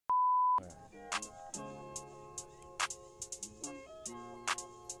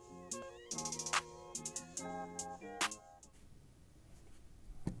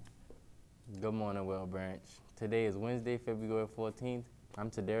Good morning, Well Branch. Today is Wednesday, February 14th. I'm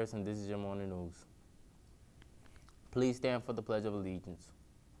Tadaris, and this is your morning news. Please stand for the Pledge of Allegiance.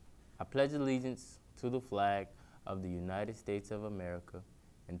 I pledge allegiance to the flag of the United States of America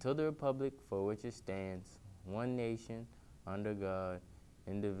and to the republic for which it stands, one nation, under God,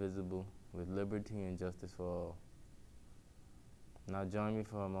 indivisible, with liberty and justice for all. Now join me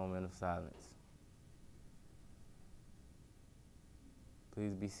for a moment of silence.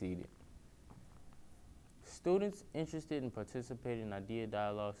 Please be seated. Students interested in participating in Idea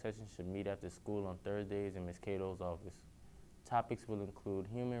Dialogue sessions should meet after school on Thursdays in Ms. Cato's office. Topics will include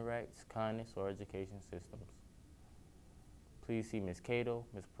human rights, kindness, or education systems. Please see Ms. Cato,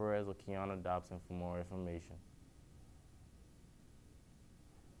 Ms. Perez, or Kiana Dobson for more information.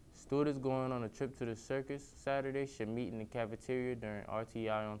 Students going on a trip to the circus Saturday should meet in the cafeteria during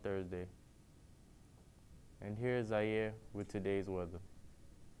RTI on Thursday. And here's Zaire with today's weather.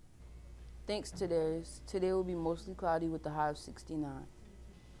 Thanks, Tadaris. Today will be mostly cloudy with a high of 69.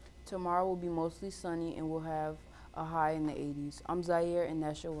 Tomorrow will be mostly sunny and we'll have a high in the 80s. I'm Zaire, and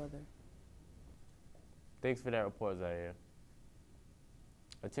that's your weather. Thanks for that report, Zaire.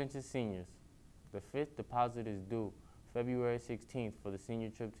 Attention seniors. The fifth deposit is due February 16th for the senior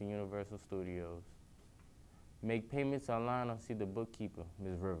trip to Universal Studios. Make payments online or see the bookkeeper,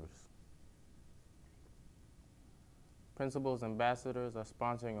 Ms. Rivers. Principals Ambassadors are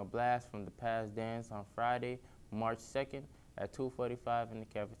sponsoring a blast from the past dance on Friday, March 2nd at 2:45 in the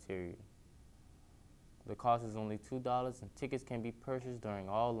cafeteria. The cost is only $2 and tickets can be purchased during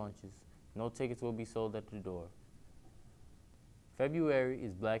all lunches. No tickets will be sold at the door. February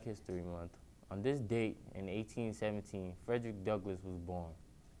is Black History Month. On this date in 1817, Frederick Douglass was born.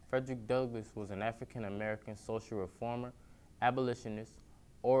 Frederick Douglass was an African-American social reformer, abolitionist,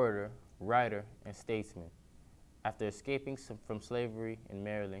 orator, writer, and statesman. After escaping from slavery in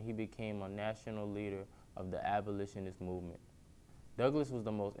Maryland, he became a national leader of the abolitionist movement. Douglass was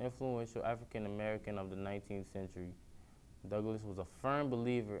the most influential African-American of the 19th century. Douglass was a firm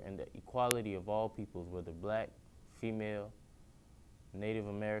believer in the equality of all peoples, whether black, female, Native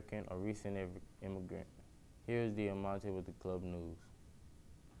American, or recent immigrant. Here's Diamante with the club news.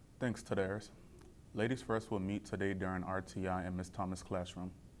 Thanks, Tadaris. Ladies First will meet today during RTI in Ms. Thomas'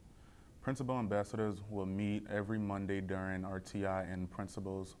 classroom. Principal Ambassadors will meet every Monday during RTI in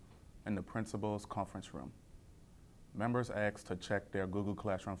the Principal's Conference Room. Members asked to check their Google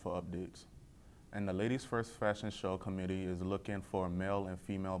Classroom for updates. And the Ladies First Fashion Show Committee is looking for male and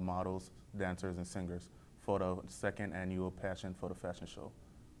female models, dancers, and singers for the second annual Passion for the Fashion Show.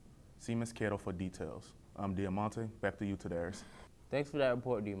 See Ms. Cato for details. I'm Diamante, back to you, Tadaris. Thanks for that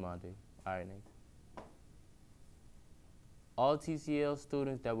report, Diamante. All right, Nate. All TCL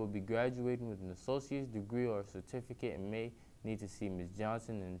students that will be graduating with an associate's degree or certificate in May need to see Ms.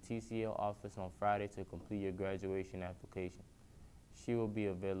 Johnson in the TCL office on Friday to complete your graduation application. She will be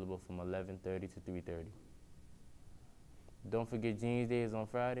available from 11:30 to 3:30. Don't forget Jeans Day is on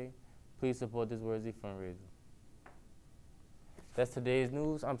Friday. Please support this worthy fundraiser. That's today's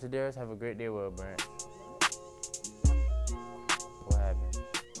news. I'm Tadaris. Have a great day, Well Branch.